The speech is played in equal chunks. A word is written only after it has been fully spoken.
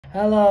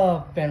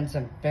Hello, fans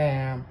and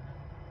fam.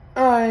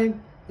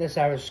 I'm the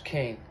Savage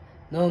King,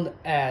 known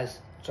as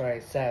Troy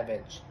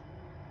Savage,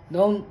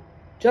 known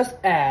just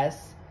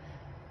as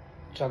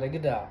Charlie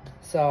Goodell.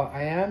 So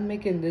I am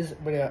making this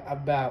video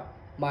about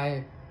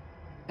my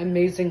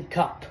amazing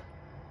cup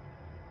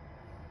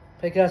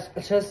because I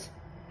just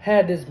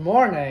had this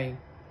morning.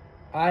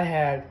 I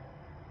had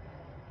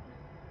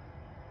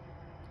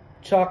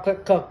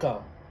chocolate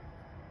cocoa.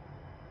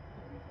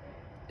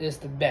 It's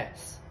the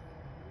best.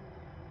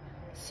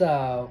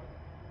 So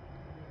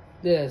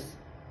this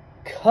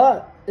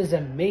cup is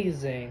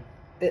amazing.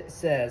 It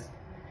says,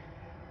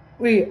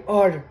 "We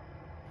are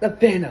the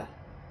Venom"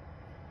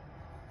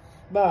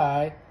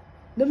 by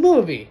the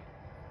movie.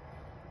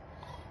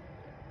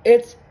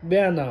 It's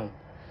Venom.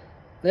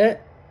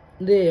 Let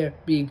there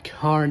be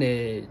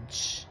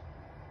carnage.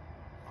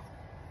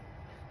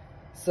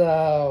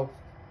 So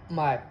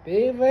my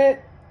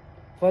favorite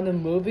from the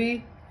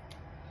movie,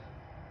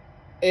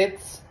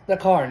 it's the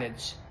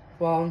carnage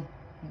from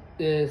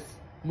this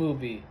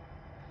movie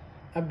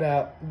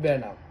about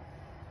Venom.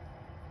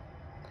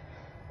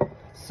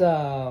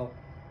 So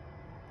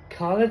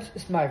carnage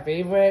is my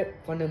favorite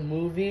from the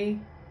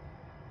movie.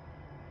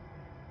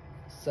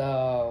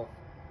 So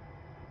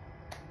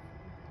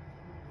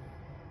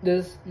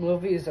this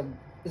movie is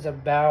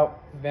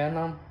about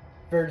Venom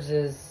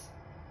versus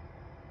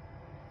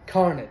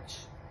Carnage.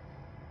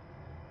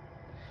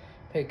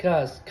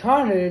 Because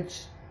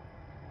Carnage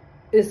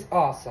is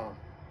awesome,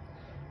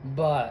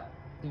 but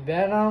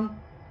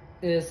Venom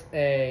is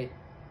a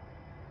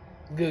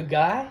good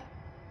guy.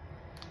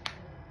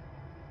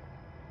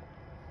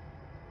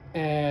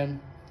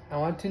 And I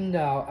want to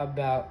know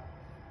about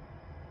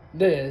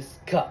this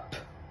cup.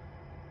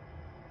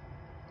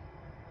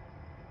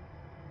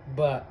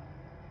 But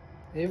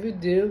if you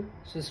do,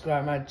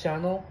 subscribe my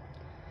channel.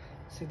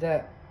 See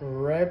that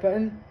red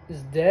button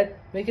is dead?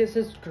 Make it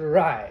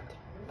subscribed.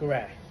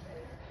 Gray.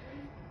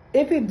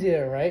 If you do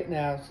it right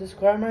now,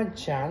 subscribe my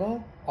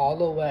channel all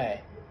the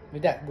way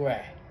with that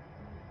gray.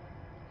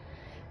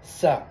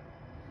 So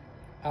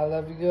I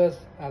love you guys.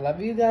 I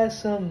love you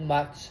guys so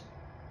much.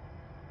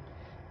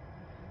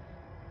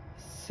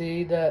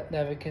 See the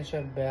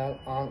notification bell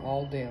on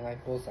all day,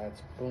 like both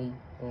sides. Boom,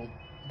 boom,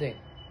 ding.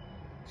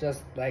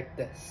 Just like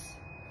this.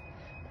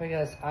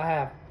 Because I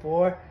have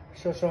 4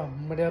 social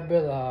media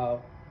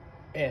below.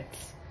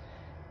 It's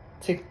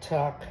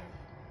TikTok,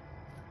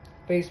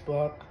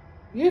 Facebook,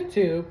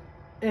 YouTube,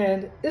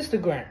 and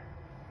Instagram.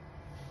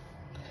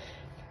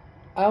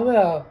 I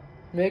will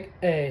make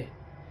a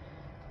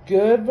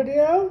good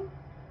video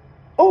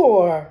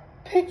or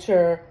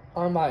picture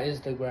on my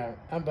Instagram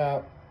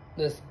about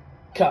this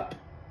cup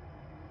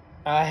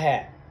I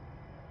had.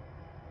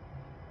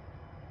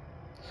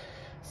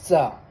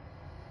 So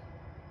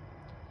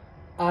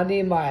I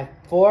need my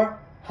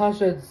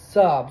 400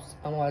 subs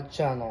on my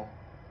channel.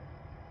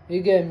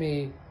 You get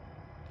me?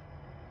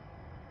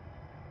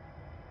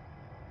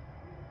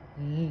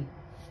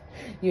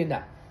 You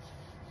know.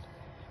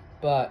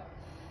 But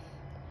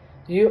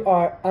you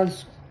are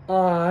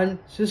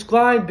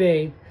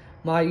unsubscribing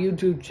my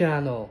YouTube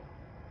channel.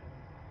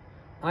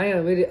 I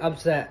am really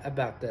upset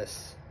about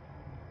this.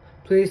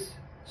 Please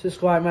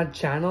subscribe my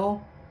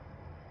channel.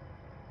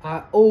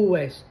 I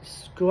always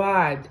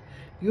subscribed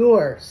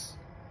yours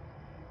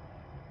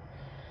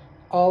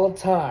all the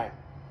time.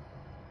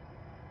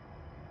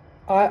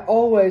 I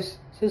always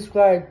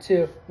subscribe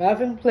to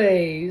Marvin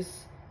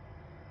Plays,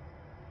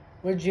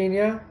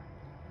 Virginia,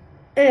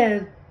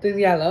 and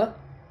Daniela,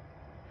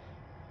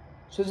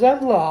 Suzanne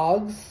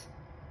Vlogs,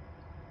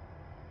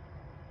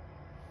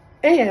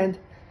 and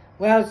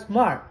Well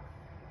Smart,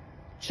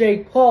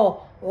 Jake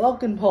Paul,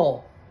 Logan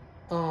Paul,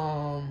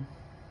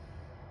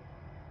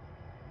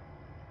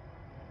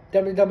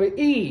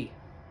 WWE,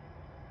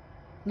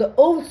 The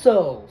Old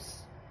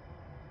Souls,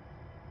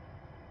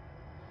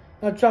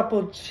 the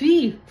Triple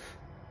Chief,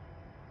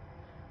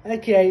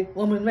 aka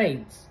Roman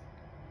Reigns.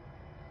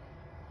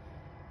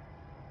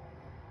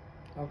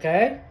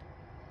 Okay?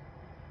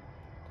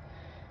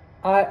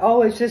 I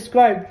always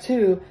subscribe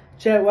to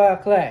Chappaqua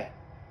Clay,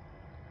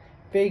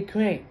 Big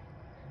Crane,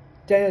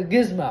 Daniel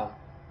Gizmo,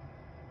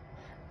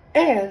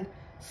 and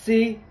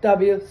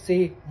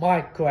CWC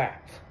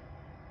Minecraft.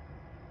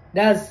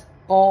 That's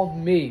all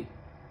me,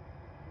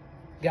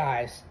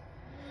 guys.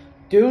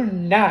 Do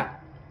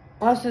not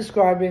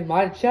unsubscribing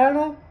my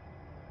channel.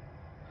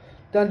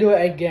 Don't do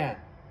it again.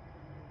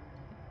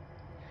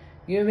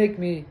 You make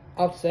me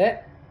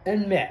upset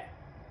and mad.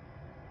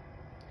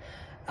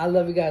 I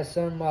love you guys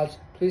so much.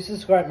 Please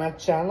subscribe my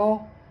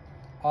channel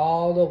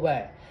all the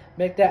way.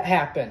 Make that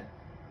happen.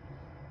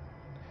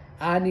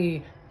 I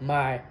need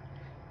my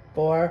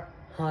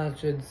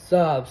 400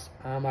 subs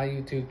on my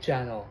YouTube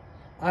channel.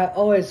 I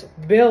always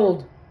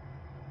build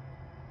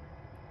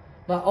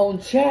my own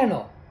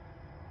channel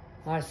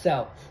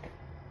myself.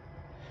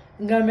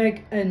 I'm gonna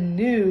make a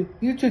new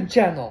YouTube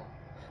channel,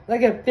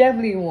 like a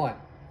family one.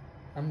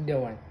 I'm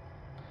doing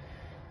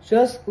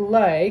just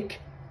like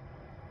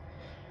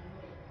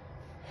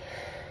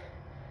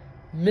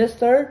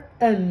Mr.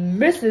 and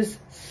Mrs.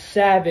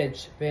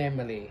 Savage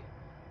family.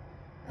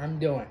 I'm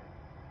doing.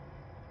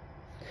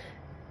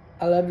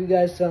 I love you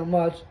guys so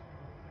much.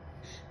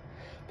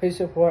 Please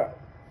support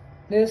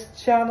this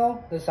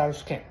channel, The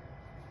Savage King,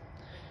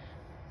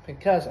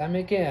 because I'm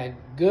making a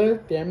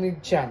good family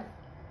channel.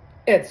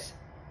 It's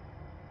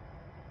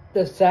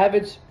The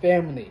Savage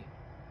Family.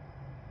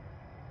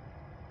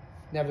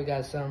 Love you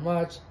guys so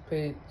much.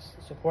 Please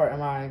support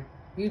my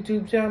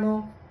YouTube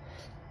channel.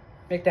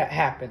 Make that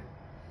happen.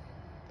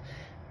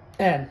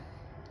 And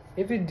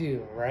if you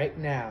do right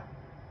now,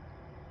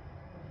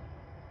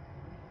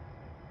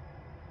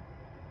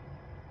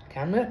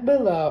 comment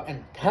below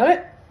and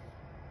comment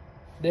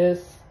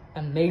this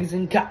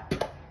amazing cup.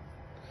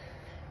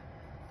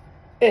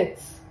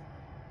 It's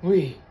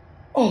We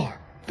Are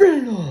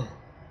Venom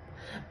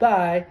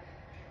by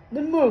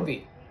the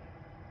movie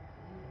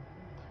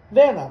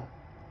Venom.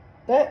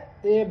 Let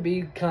there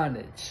be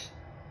carnage.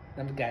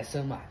 Love you guys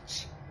so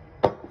much.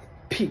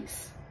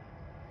 Peace.